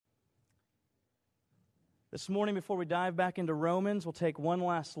This morning, before we dive back into Romans, we'll take one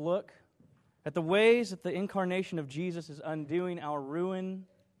last look at the ways that the incarnation of Jesus is undoing our ruin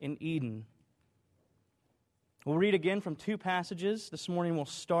in Eden. We'll read again from two passages. This morning we'll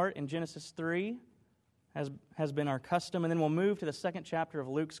start in Genesis 3, as has been our custom, and then we'll move to the second chapter of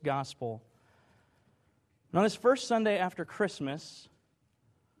Luke's Gospel. And on this first Sunday after Christmas,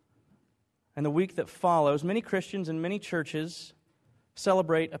 and the week that follows, many Christians and many churches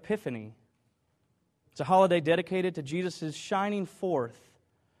celebrate Epiphany. It's a holiday dedicated to Jesus' shining forth,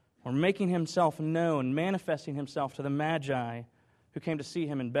 or making himself known, manifesting himself to the Magi who came to see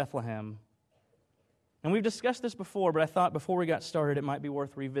him in Bethlehem. And we've discussed this before, but I thought before we got started it might be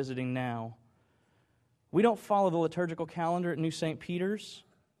worth revisiting now. We don't follow the liturgical calendar at New St. Peter's,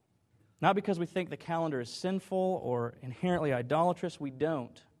 not because we think the calendar is sinful or inherently idolatrous. We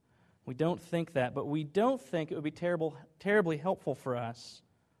don't. We don't think that, but we don't think it would be terribly helpful for us,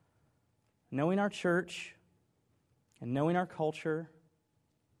 knowing our church and knowing our culture,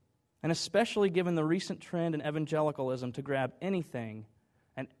 and especially given the recent trend in evangelicalism to grab anything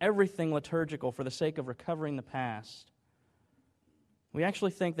and everything liturgical for the sake of recovering the past. We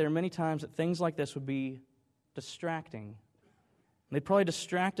actually think there are many times that things like this would be distracting. They'd probably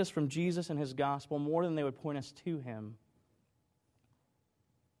distract us from Jesus and His gospel more than they would point us to Him.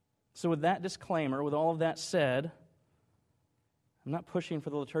 So with that disclaimer, with all of that said, I'm not pushing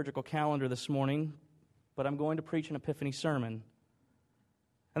for the liturgical calendar this morning, but I'm going to preach an Epiphany sermon.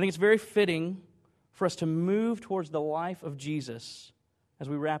 I think it's very fitting for us to move towards the life of Jesus as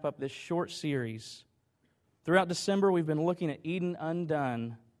we wrap up this short series. Throughout December, we've been looking at Eden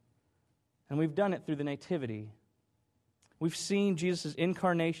undone, and we've done it through the Nativity. We've seen Jesus'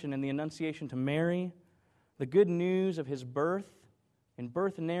 incarnation and the Annunciation to Mary, the good news of His birth, and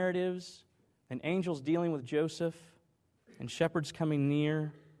birth narratives, and angels dealing with Joseph, and shepherds coming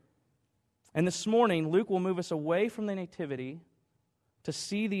near. And this morning, Luke will move us away from the Nativity to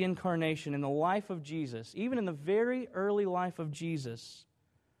see the incarnation in the life of Jesus, even in the very early life of Jesus,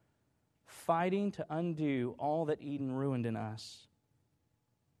 fighting to undo all that Eden ruined in us.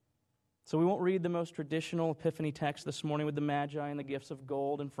 So we won't read the most traditional Epiphany text this morning with the Magi and the gifts of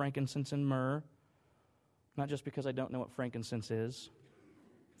gold and frankincense and myrrh, not just because I don't know what frankincense is.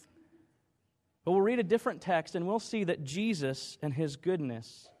 But we'll read a different text and we'll see that Jesus and His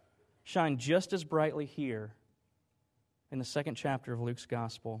goodness shine just as brightly here in the second chapter of Luke's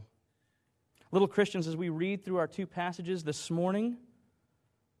Gospel. Little Christians, as we read through our two passages this morning,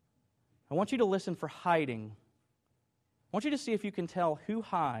 I want you to listen for hiding. I want you to see if you can tell who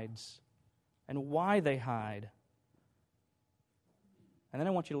hides and why they hide. And then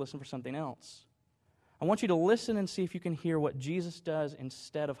I want you to listen for something else. I want you to listen and see if you can hear what Jesus does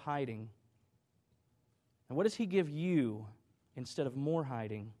instead of hiding. And what does He give you instead of more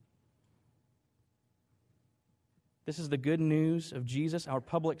hiding? This is the good news of Jesus, our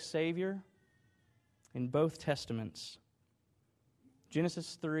public Savior, in both Testaments.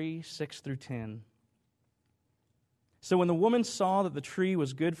 Genesis 3, 6 through 10. So when the woman saw that the tree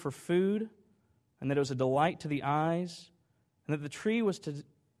was good for food, and that it was a delight to the eyes, and that the tree was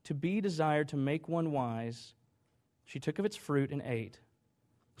to be desired to make one wise, she took of its fruit and ate.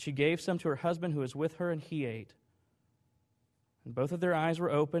 She gave some to her husband who was with her, and he ate. And both of their eyes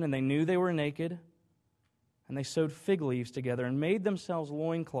were open, and they knew they were naked, and they sewed fig leaves together and made themselves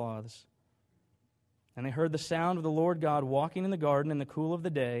loincloths. And they heard the sound of the Lord God walking in the garden in the cool of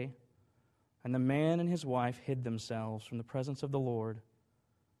the day, and the man and his wife hid themselves from the presence of the Lord.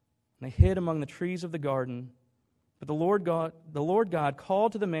 And they hid among the trees of the garden. But the Lord God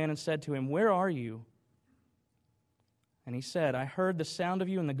called to the man and said to him, "Where are you?" And he said, "I heard the sound of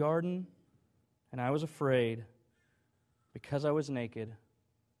you in the garden, and I was afraid, because I was naked,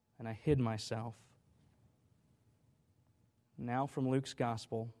 and I hid myself." Now from Luke's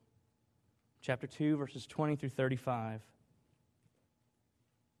Gospel, chapter 2, verses 20 through 35.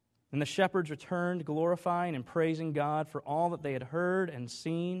 And the shepherds returned, glorifying and praising God for all that they had heard and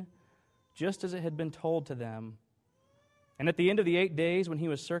seen, just as it had been told to them. And at the end of the 8 days, when He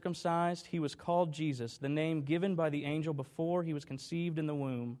was circumcised, He was called Jesus, the name given by the angel before He was conceived in the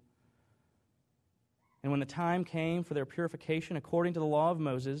womb. And when the time came for their purification according to the law of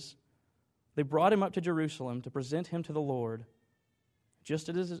Moses, they brought Him up to Jerusalem to present Him to the Lord. Just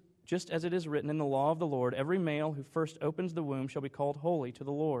as it is written in the law of the Lord, every male who first opens the womb shall be called holy to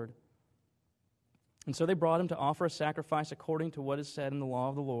the Lord. And so they brought Him to offer a sacrifice according to what is said in the law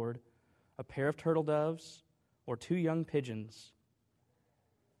of the Lord, a pair of turtle doves or 2 young pigeons.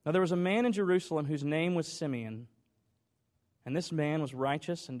 Now there was a man in Jerusalem whose name was Simeon, and this man was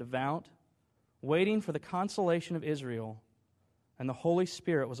righteous and devout, waiting for the consolation of Israel, and the Holy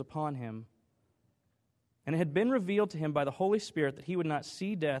Spirit was upon him. And it had been revealed to him by the Holy Spirit that he would not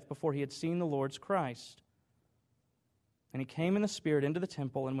see death before he had seen the Lord's Christ. And he came in the Spirit into the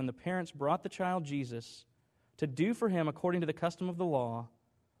temple, and when the parents brought the child Jesus to do for him according to the custom of the law,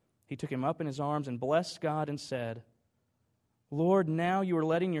 he took him up in his arms and blessed God and said, Lord, now you are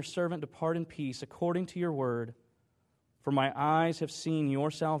letting your servant depart in peace according to your word, for my eyes have seen your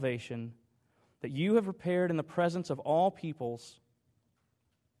salvation, that you have prepared in the presence of all peoples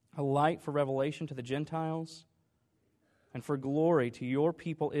a light for revelation to the Gentiles and for glory to your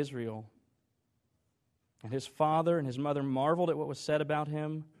people Israel. And his father and his mother marveled at what was said about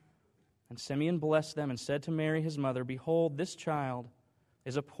him. And Simeon blessed them and said to Mary his mother, Behold, this child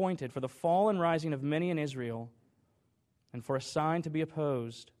is appointed for the fall and rising of many in Israel, and for a sign to be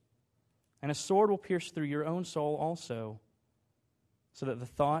opposed. And a sword will pierce through your own soul also, so that the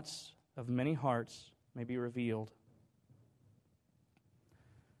thoughts of many hearts may be revealed.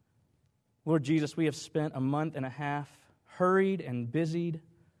 Lord Jesus, we have spent a month and a half hurried and busied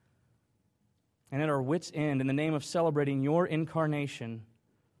and at our wits' end in the name of celebrating your incarnation.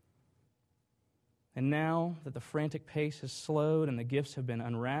 And now that the frantic pace has slowed and the gifts have been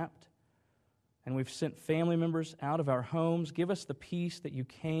unwrapped, and we've sent family members out of our homes, give us the peace that you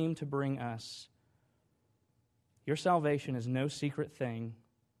came to bring us. Your salvation is no secret thing,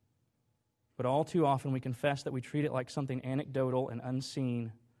 but all too often we confess that we treat it like something anecdotal and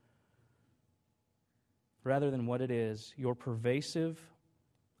unseen, rather than what it is, your pervasive,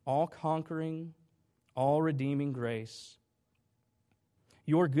 all-conquering, all-redeeming grace.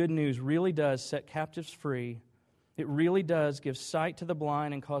 Your good news really does set captives free. It really does give sight to the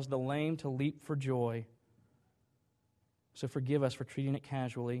blind and cause the lame to leap for joy. So forgive us for treating it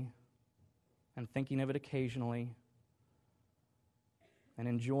casually and thinking of it occasionally and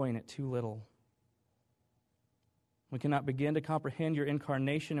enjoying it too little. We cannot begin to comprehend your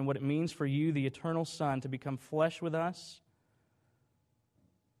incarnation and what it means for you, the eternal Son, to become flesh with us.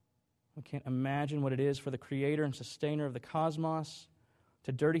 We can't imagine what it is for the creator and sustainer of the cosmos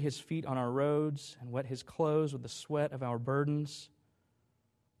to dirty his feet on our roads and wet his clothes with the sweat of our burdens.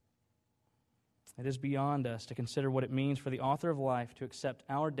 It is beyond us to consider what it means for the author of life to accept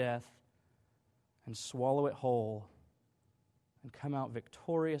our death and swallow it whole and come out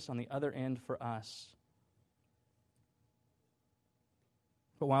victorious on the other end for us.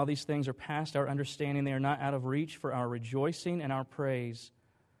 But while these things are past our understanding, they are not out of reach for our rejoicing and our praise.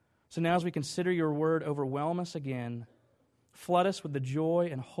 So now as we consider your word, overwhelm us again. Flood us with the joy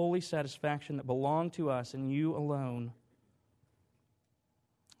and holy satisfaction that belong to us and you alone.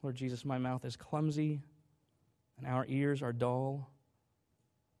 Lord Jesus, my mouth is clumsy and our ears are dull,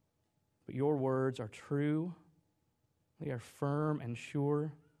 but your words are true. They are firm and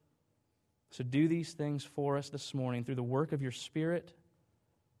sure. So do these things for us this morning through the work of your Spirit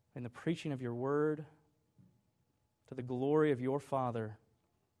and the preaching of your word to the glory of your Father.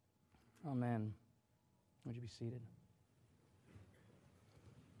 Amen. Would you be seated?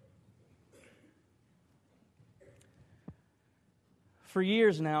 For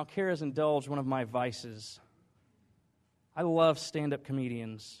years now, Kara's indulged one of my vices. I love stand-up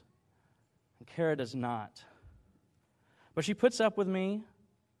comedians, and Kara does not. But she puts up with me,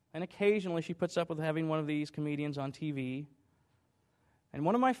 and occasionally she puts up with having one of these comedians on TV. And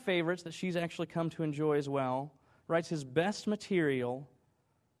one of my favorites that she's actually come to enjoy as well writes his best material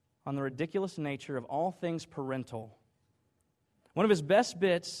on the ridiculous nature of all things parental. One of his best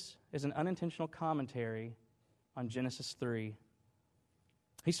bits is an unintentional commentary on Genesis 3.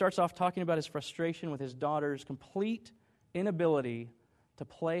 He starts off talking about his frustration with his daughter's complete inability to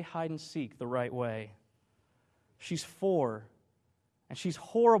play hide and seek the right way. She's 4, and she's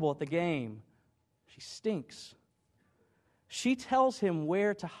horrible at the game. She stinks. She tells him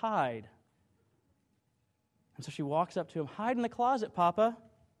where to hide. And so she walks up to him, "Hide in the closet, Papa."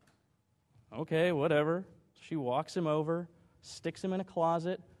 Okay, whatever. She walks him over, sticks him in a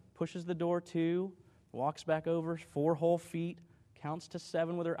closet, pushes the door to, walks back over 4 whole feet, counts to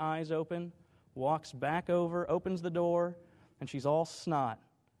 7 with her eyes open, walks back over, opens the door, and she's all snot.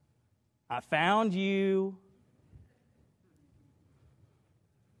 "I found you."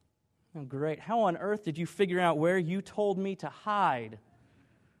 Oh, great. How on earth did you figure out where you told me to hide?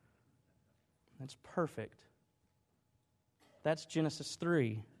 That's perfect. That's Genesis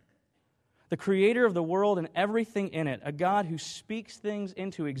 3. The creator of the world and everything in it, a God who speaks things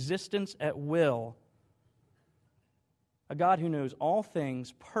into existence at will, a God who knows all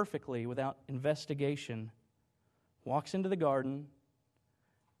things perfectly without investigation, walks into the garden,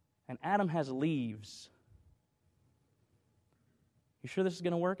 and Adam has leaves. You sure this is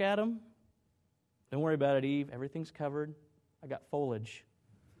going to work, Adam? Don't worry about it, Eve. Everything's covered. I got foliage.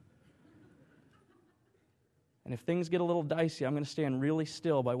 And if things get a little dicey, I'm going to stand really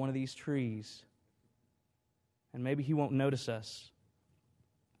still by one of these trees. And maybe he won't notice us.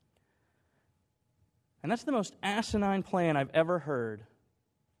 And that's the most asinine plan I've ever heard.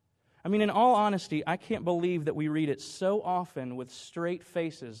 I mean, in all honesty, I can't believe that we read it so often with straight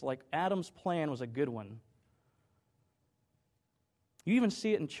faces, like Adam's plan was a good one. You even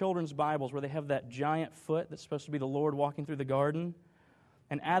see it in children's Bibles where they have that giant foot that's supposed to be the Lord walking through the garden,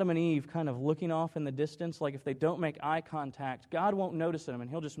 and Adam and Eve kind of looking off in the distance, like if they don't make eye contact, God won't notice them and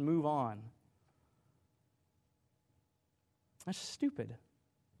He'll just move on. That's stupid.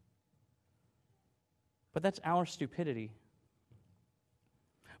 But that's our stupidity.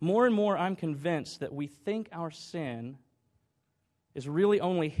 More and more, I'm convinced that we think our sin is really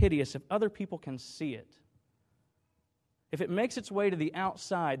only hideous if other people can see it. If it makes its way to the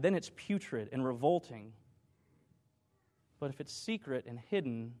outside, then it's putrid and revolting. But if it's secret and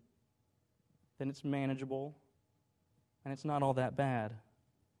hidden, then it's manageable and it's not all that bad.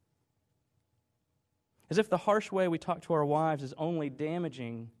 As if the harsh way we talk to our wives is only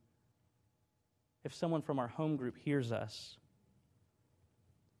damaging if someone from our home group hears us.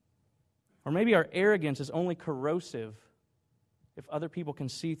 Or maybe our arrogance is only corrosive if other people can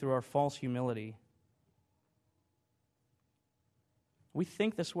see through our false humility. We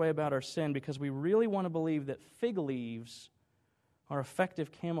think this way about our sin because we really want to believe that fig leaves are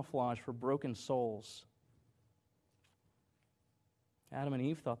effective camouflage for broken souls. Adam and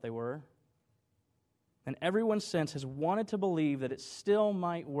Eve thought they were. And everyone since has wanted to believe that it still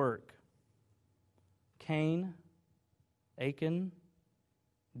might work. Cain, Achan,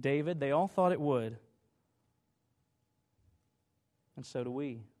 David, they all thought it would. And so do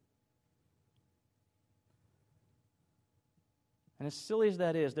we. And as silly as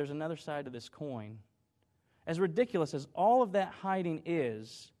that is, there's another side to this coin. As ridiculous as all of that hiding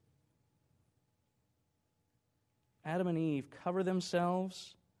is, Adam and Eve cover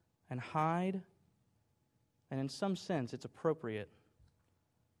themselves and hide, and in some sense, it's appropriate.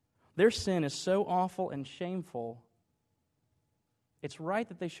 Their sin is so awful and shameful, it's right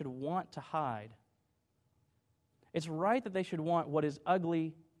that they should want to hide. It's right that they should want what is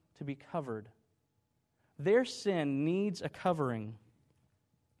ugly to be covered. Their sin needs a covering.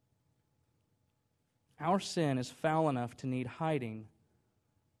 Our sin is foul enough to need hiding.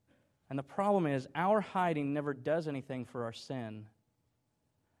 And the problem is, our hiding never does anything for our sin.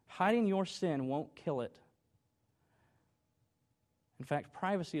 Hiding your sin won't kill it. In fact,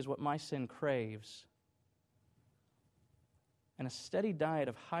 privacy is what my sin craves. And a steady diet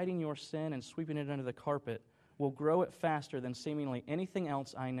of hiding your sin and sweeping it under the carpet will grow it faster than seemingly anything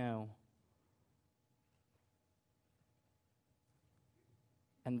else I know.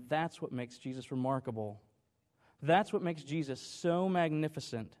 And that's what makes Jesus remarkable. That's what makes Jesus so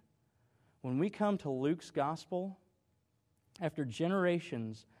magnificent. When we come to Luke's gospel, after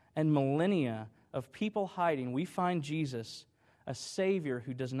generations and millennia of people hiding, we find Jesus, a Savior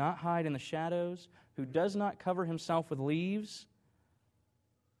who does not hide in the shadows, who does not cover himself with leaves.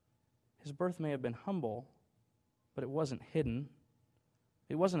 His birth may have been humble, but it wasn't hidden.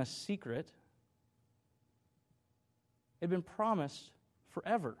 It wasn't a secret. It had been promised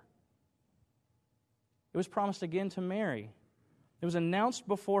forever. It was promised again to Mary. It was announced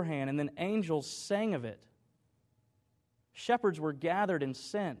beforehand, and then angels sang of it. Shepherds were gathered and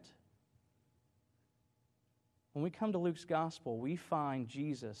sent. When we come to Luke's gospel, we find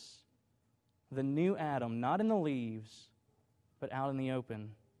Jesus, the new Adam, not in the leaves, but out in the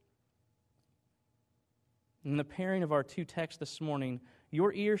open. In the pairing of our two texts this morning,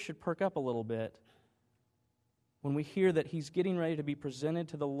 your ears should perk up a little bit when we hear that he's getting ready to be presented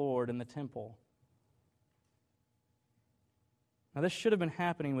to the Lord in the temple. Now, this should have been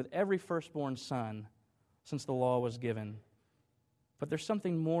happening with every firstborn son since the law was given. But there's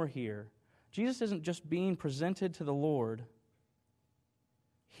something more here. Jesus isn't just being presented to the Lord.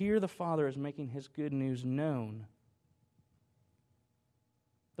 Here the Father is making his good news known.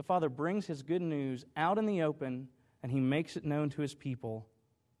 The Father brings his good news out in the open, and he makes it known to his people.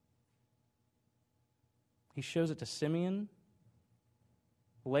 He shows it to Simeon.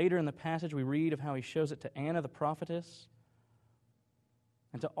 Later in the passage, we read of how he shows it to Anna the prophetess,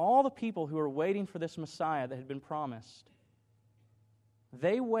 and to all the people who are waiting for this Messiah that had been promised.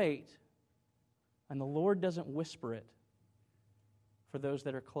 They wait, and the Lord doesn't whisper it for those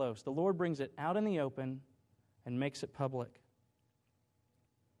that are close. The Lord brings it out in the open and makes it public.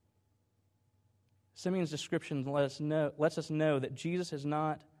 Simeon's description lets us know that Jesus is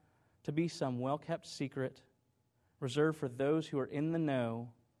not to be some well-kept secret reserved for those who are in the know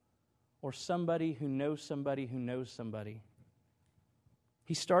or somebody who knows somebody who knows somebody.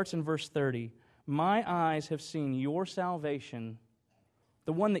 He starts in verse 30. My eyes have seen your salvation,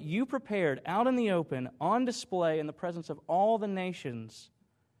 the one that you prepared out in the open, on display in the presence of all the nations,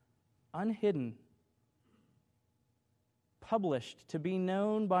 unhidden, published to be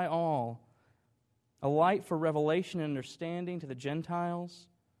known by all, a light for revelation and understanding to the Gentiles,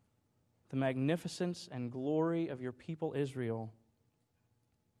 the magnificence and glory of your people Israel.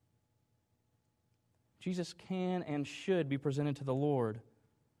 Jesus can and should be presented to the Lord,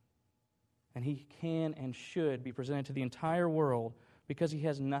 and He can and should be presented to the entire world because He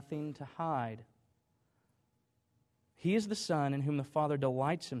has nothing to hide. He is the Son in whom the Father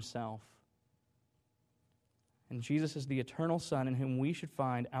delights Himself, and Jesus is the eternal Son in whom we should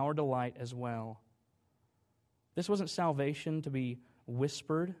find our delight as well. This wasn't salvation to be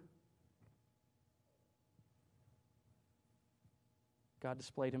whispered. God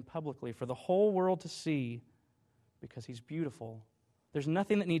displayed Him publicly for the whole world to see because He's beautiful. There's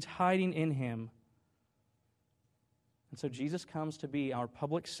nothing that needs hiding in Him. And so Jesus comes to be our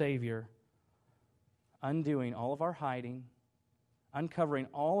public Savior, undoing all of our hiding, uncovering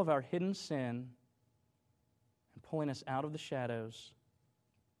all of our hidden sin, and pulling us out of the shadows.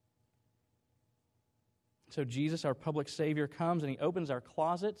 So Jesus, our public Savior, comes and He opens our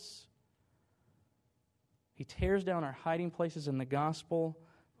closets. He tears down our hiding places in the gospel,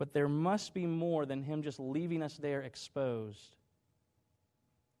 but there must be more than Him just leaving us there exposed.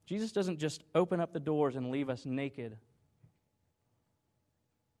 Jesus doesn't just open up the doors and leave us naked,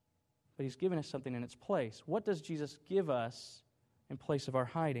 but He's given us something in its place. What does Jesus give us in place of our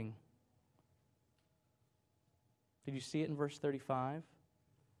hiding? Did you see it in verse 35?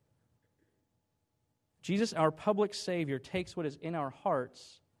 Jesus, our public Savior, takes what is in our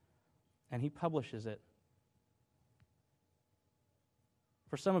hearts and He publishes it.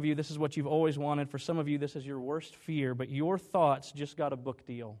 For some of you, this is what you've always wanted. For some of you, this is your worst fear, but your thoughts just got a book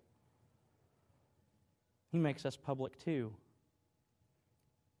deal. He makes us public too.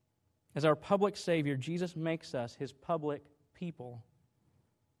 As our public Savior, Jesus makes us His public people.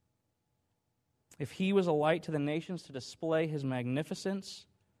 If He was a light to the nations to display His magnificence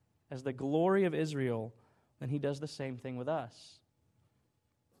as the glory of Israel, then He does the same thing with us.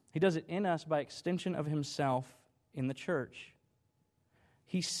 He does it in us by extension of Himself in the church.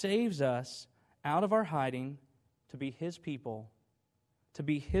 He saves us out of our hiding to be His people, to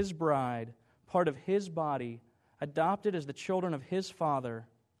be His bride, part of His body, adopted as the children of His Father.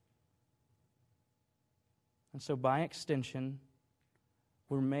 And so by extension,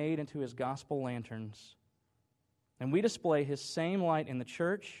 we're made into His gospel lanterns. And we display His same light in the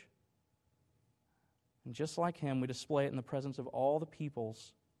church. And just like Him, we display it in the presence of all the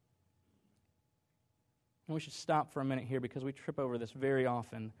peoples. And we should stop for a minute here because we trip over this very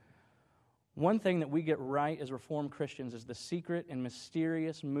often. One thing that we get right as Reformed Christians is the secret and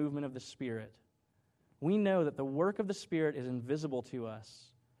mysterious movement of the Spirit. We know that the work of the Spirit is invisible to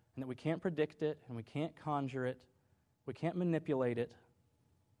us, and that we can't predict it, and we can't conjure it, we can't manipulate it.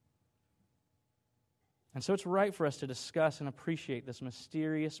 And so it's right for us to discuss and appreciate this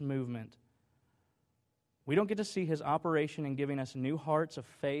mysterious movement. We don't get to see His operation in giving us new hearts of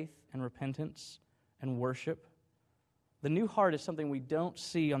faith and repentance and worship. The new heart is something we don't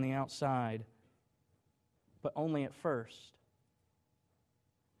see on the outside, but only at first.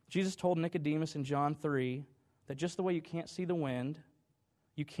 Jesus told Nicodemus in John 3 that just the way you can't see the wind,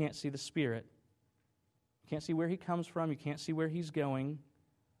 you can't see the Spirit. You can't see where He comes from, you can't see where He's going.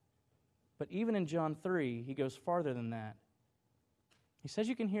 But even in John 3, He goes farther than that. He says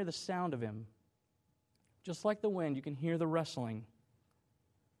you can hear the sound of Him. Just like the wind, you can hear the rustling.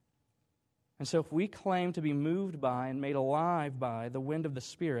 And so if we claim to be moved by and made alive by the wind of the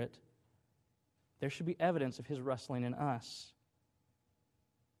Spirit, there should be evidence of His rustling in us.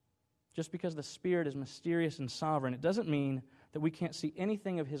 Just because the Spirit is mysterious and sovereign, it doesn't mean that we can't see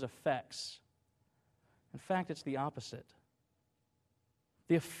anything of His effects. In fact, it's the opposite.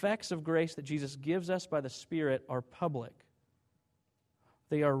 The effects of grace that Jesus gives us by the Spirit are public.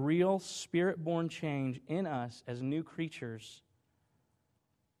 They are real, Spirit-born change in us as new creatures.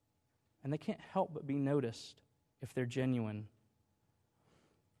 And they can't help but be noticed if they're genuine.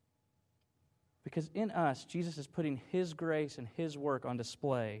 Because in us, Jesus is putting His grace and His work on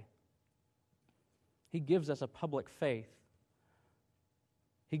display. He gives us a public faith.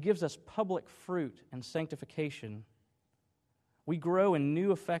 He gives us public fruit and sanctification. We grow in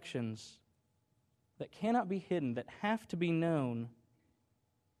new affections that cannot be hidden, that have to be known.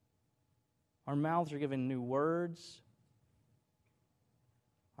 Our mouths are given new words.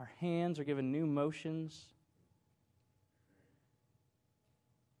 Our hands are given new motions.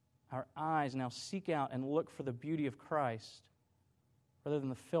 Our eyes now seek out and look for the beauty of Christ. rather than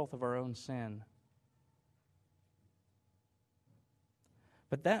the filth of our own sin.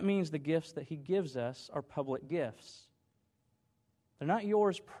 But that means the gifts that He gives us are public gifts. They're not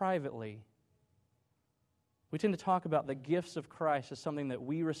yours privately. We tend to talk about the gifts of Christ as something that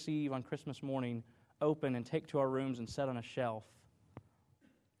we receive on Christmas morning, open and take to our rooms and set on a shelf.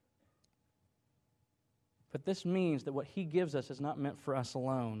 But this means that what He gives us is not meant for us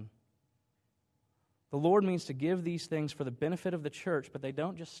alone. The Lord means to give these things for the benefit of the church, but they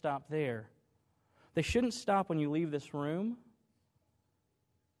don't just stop there. They shouldn't stop when you leave this room.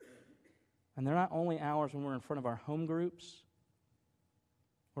 And they're not only ours when we're in front of our home groups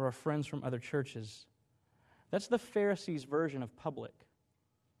or our friends from other churches. That's the Pharisees' version of public.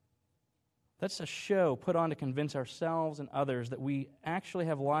 That's a show put on to convince ourselves and others that we actually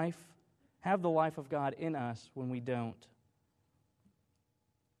have the life of God in us when we don't.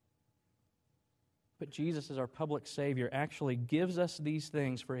 But Jesus, as our public Savior, actually gives us these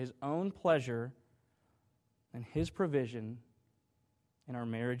things for His own pleasure and His provision in our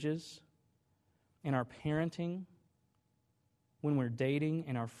marriages, in our parenting, when we're dating,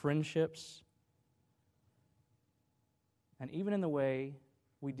 in our friendships, and even in the way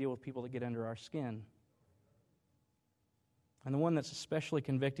we deal with people that get under our skin. And the one that's especially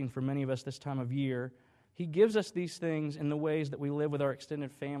convicting for many of us this time of year, He gives us these things in the ways that we live with our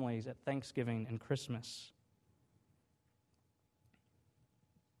extended families at Thanksgiving and Christmas.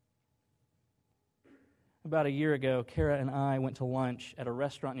 About a year ago, Kara and I went to lunch at a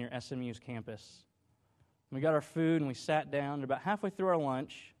restaurant near SMU's campus. We got our food and we sat down, and about halfway through our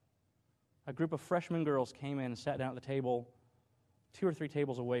lunch, a group of freshman girls came in and sat down at the table 2 or 3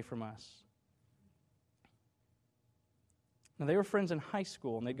 tables away from us. Now, they were friends in high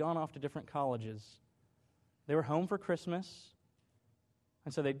school, and they'd gone off to different colleges. They were home for Christmas,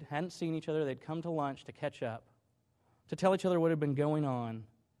 and so they hadn't seen each other. They'd come to lunch to catch up, to tell each other what had been going on.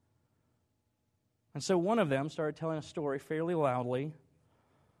 And so one of them started telling a story fairly loudly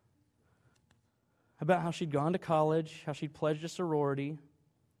about how she'd gone to college, how she'd pledged a sorority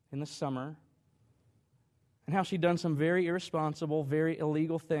in the summer, and how she'd done some very irresponsible, very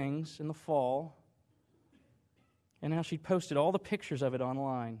illegal things in the fall, and how she'd posted all the pictures of it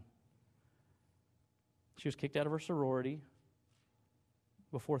online. She was kicked out of her sorority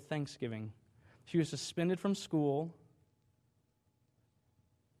before Thanksgiving. She was suspended from school,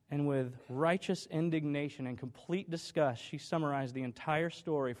 and with righteous indignation and complete disgust, she summarized the entire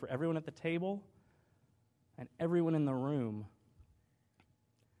story for everyone at the table and everyone in the room.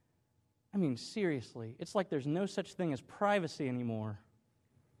 I mean, seriously, it's like there's no such thing as privacy anymore.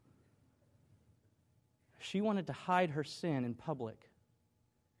 She wanted to hide her sin in public.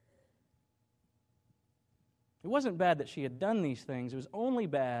 It wasn't bad that she had done these things. It was only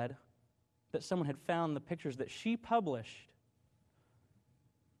bad that someone had found the pictures that she published.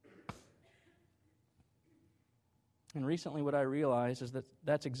 And recently what I realized is that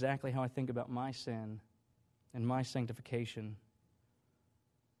that's exactly how I think about my sin and my sanctification.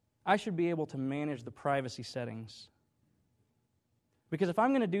 I should be able to manage the privacy settings. Because if I'm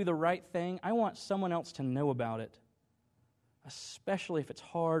going to do the right thing, I want someone else to know about it, especially if it's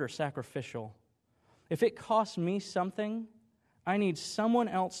hard or sacrificial. If it costs me something, I need someone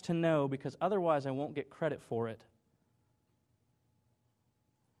else to know, because otherwise I won't get credit for it.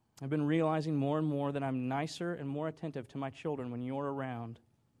 I've been realizing more and more that I'm nicer and more attentive to my children when you're around.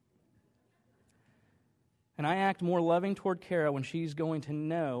 And I act more loving toward Kara when she's going to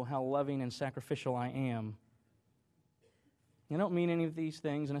know how loving and sacrificial I am. I don't mean any of these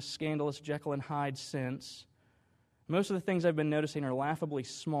things in a scandalous Jekyll and Hyde sense. Most of the things I've been noticing are laughably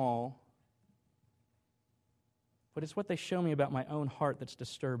small, but it's what they show me about my own heart that's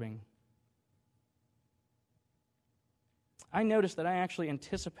disturbing. I notice that I actually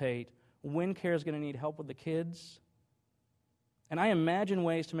anticipate when Kara's going to need help with the kids, and I imagine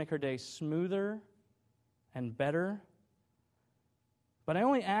ways to make her day smoother and better, but I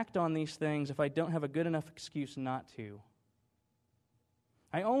only act on these things if I don't have a good enough excuse not to.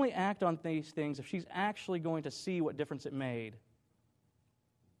 I only act on these things if she's actually going to see what difference it made.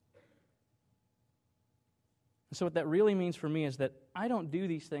 And so what that really means for me is that I don't do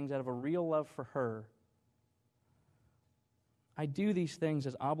these things out of a real love for her. I do these things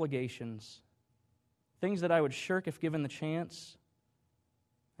as obligations, things that I would shirk if given the chance,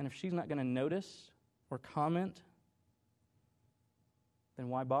 and if she's not going to notice or comment, then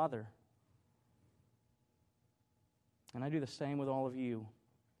why bother? And I do the same with all of you.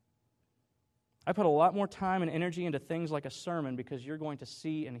 I put a lot more time and energy into things like a sermon because you're going to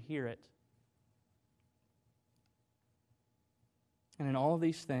see and hear it. And in all of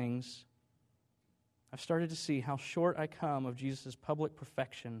these things, I've started to see how short I come of Jesus' public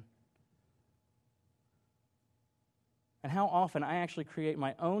perfection, and how often I actually create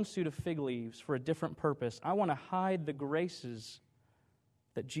my own suit of fig leaves for a different purpose. I want to hide the graces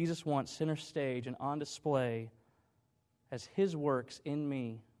that Jesus wants center stage and on display as His works in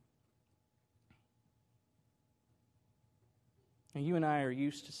me. Now, you and I are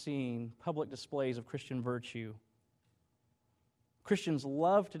used to seeing public displays of Christian virtue. Christians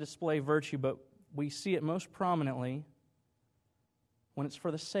love to display virtue, but we see it most prominently when it's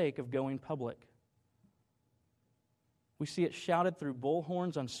for the sake of going public. We see it shouted through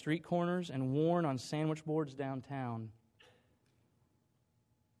bullhorns on street corners and worn on sandwich boards downtown.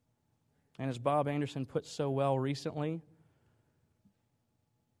 And as Bob Anderson put so well recently,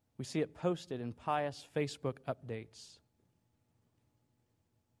 we see it posted in pious Facebook updates.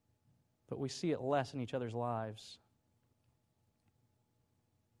 But we see it less in each other's lives.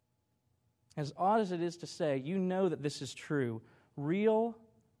 As odd as it is to say, you know that this is true. Real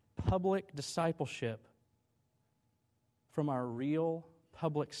public discipleship from our real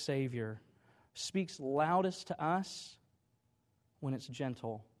public Savior speaks loudest to us when it's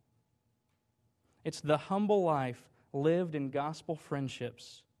gentle. It's the humble life lived in gospel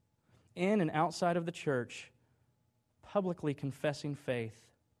friendships, in and outside of the church, publicly confessing faith,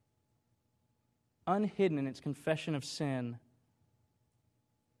 unhidden in its confession of sin,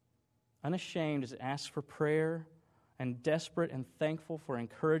 unashamed as it asks for prayer, and desperate and thankful for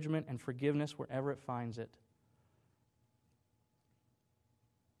encouragement and forgiveness wherever it finds it.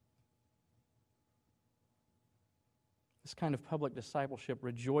 This kind of public discipleship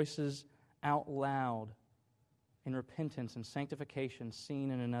rejoices out loud in repentance and sanctification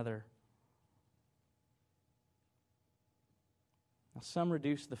seen in another. Now, some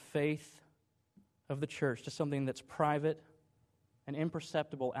reduce the faith of the church to something that's private and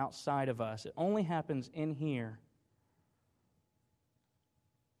imperceptible outside of us. It only happens in here.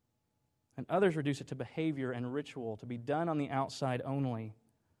 And others reduce it to behavior and ritual, to be done on the outside only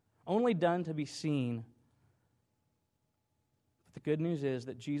done to be seen. But the good news is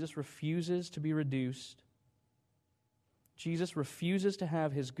that Jesus refuses to be reduced. Jesus refuses to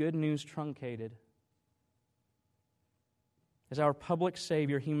have His good news truncated. As our public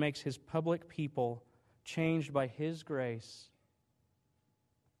Savior, He makes His public people changed by His grace.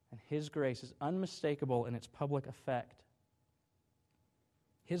 And His grace is unmistakable in its public effect.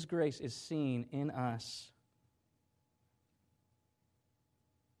 His grace is seen in us.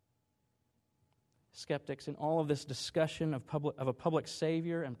 Skeptics, in all of this discussion of a public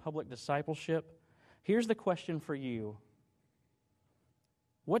Savior and public discipleship, here's the question for you.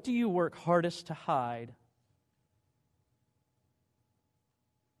 What do you work hardest to hide?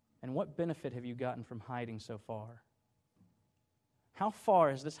 And what benefit have you gotten from hiding so far? How far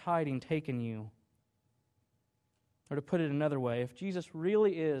has this hiding taken you? Or to put it another way, if Jesus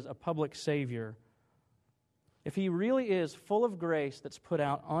really is a public Savior, if He really is full of grace that's put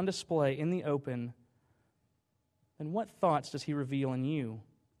out on display in the open, then what thoughts does He reveal in you?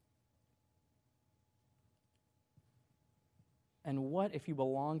 And what, if you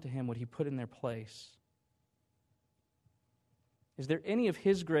belong to Him, would He put in their place? Is there any of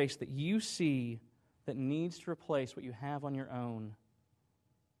His grace that you see that needs to replace what you have on your own?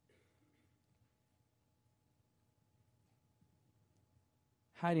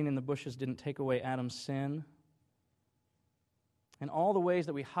 Hiding in the bushes didn't take away Adam's sin. And all the ways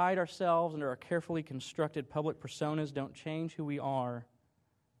that we hide ourselves under our carefully constructed public personas don't change who we are.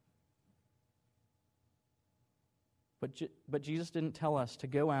 But Jesus didn't tell us to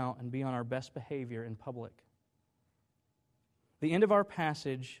go out and be on our best behavior in public. The end of our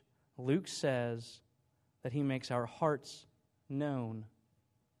passage, Luke says that He makes our hearts known.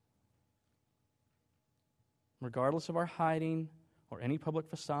 Regardless of our hiding or any public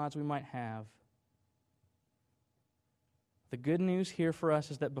facades we might have, the good news here for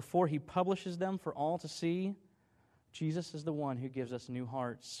us is that before He publishes them for all to see, Jesus is the one who gives us new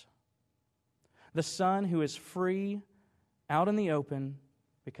hearts. The Son who is free, out in the open,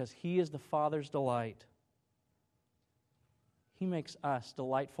 because He is the Father's delight. He makes us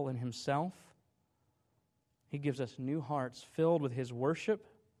delightful in Himself. He gives us new hearts filled with His worship.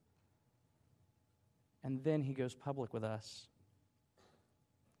 And then He goes public with us.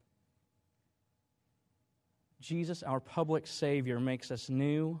 Jesus, our public Savior, makes us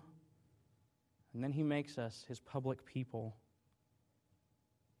new, and then He makes us His public people.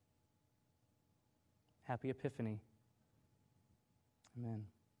 Happy Epiphany. Amen.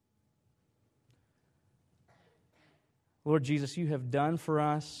 Lord Jesus, You have done for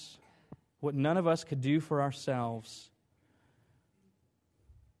us what none of us could do for ourselves.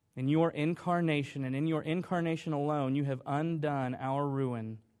 In your incarnation and in your incarnation alone, you have undone our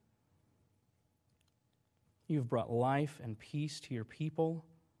ruin. You have brought life and peace to your people.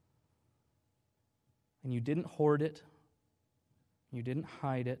 And you didn't hoard it. You didn't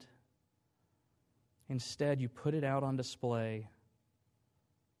hide it. Instead, you put it out on display.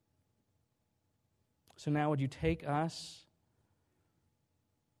 So now would you take us,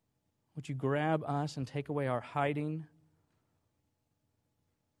 would you grab us and take away our hiding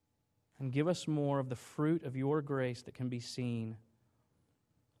and give us more of the fruit of your grace that can be seen,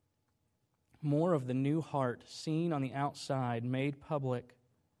 more of the new heart seen on the outside, made public.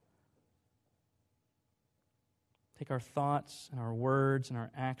 Take our thoughts and our words and our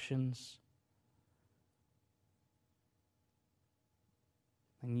actions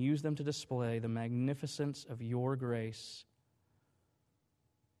and use them to display the magnificence of your grace,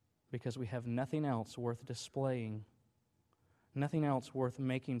 because we have nothing else worth displaying, nothing else worth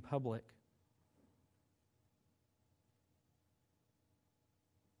making public.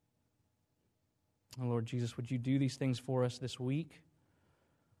 Oh, Lord Jesus, would you do these things for us this week?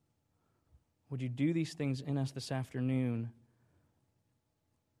 Would you do these things in us this afternoon?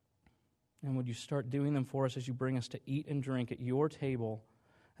 And would you start doing them for us as you bring us to eat and drink at your table,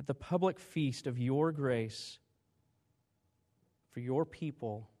 at the public feast of your grace for your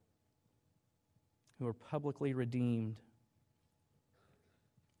people who are publicly redeemed.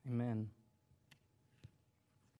 Amen.